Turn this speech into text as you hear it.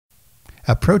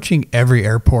Approaching every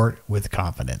airport with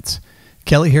confidence.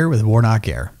 Kelly here with Warnock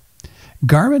Air.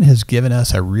 Garmin has given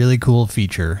us a really cool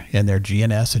feature in their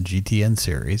GNS and GTN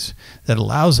series that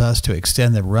allows us to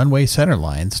extend the runway center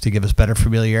lines to give us better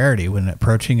familiarity when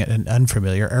approaching an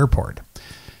unfamiliar airport.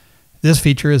 This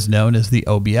feature is known as the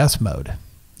OBS mode.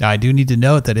 Now, I do need to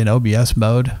note that in OBS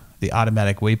mode, the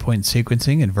automatic waypoint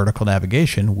sequencing and vertical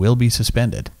navigation will be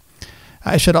suspended.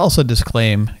 I should also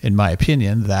disclaim, in my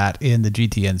opinion, that in the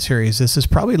GTN series, this is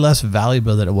probably less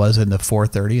valuable than it was in the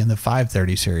 430 and the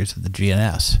 530 series of the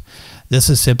GNS.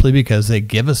 This is simply because they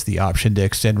give us the option to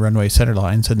extend runway center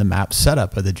lines in the map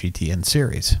setup of the GTN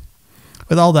series.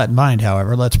 With all that in mind,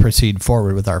 however, let's proceed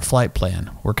forward with our flight plan.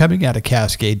 We're coming out of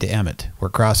Cascade to Emmett. We're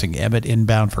crossing Emmett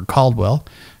inbound for Caldwell.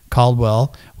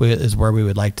 Caldwell is where we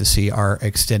would like to see our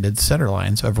extended center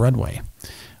lines of runway.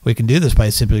 We can do this by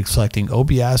simply selecting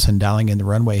OBS and dialing in the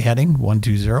runway heading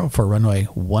 120 for runway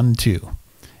 12.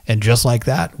 And just like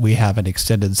that, we have an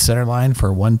extended center line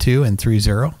for 12 and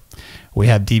 30. We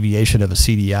have deviation of a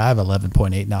CDI of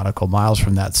 11.8 nautical miles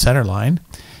from that center line.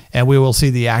 And we will see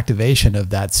the activation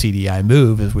of that CDI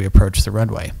move as we approach the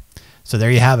runway. So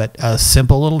there you have it, a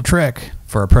simple little trick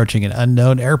for approaching an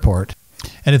unknown airport.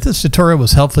 And if this tutorial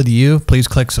was helpful to you, please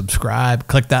click subscribe,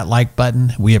 click that like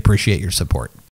button. We appreciate your support.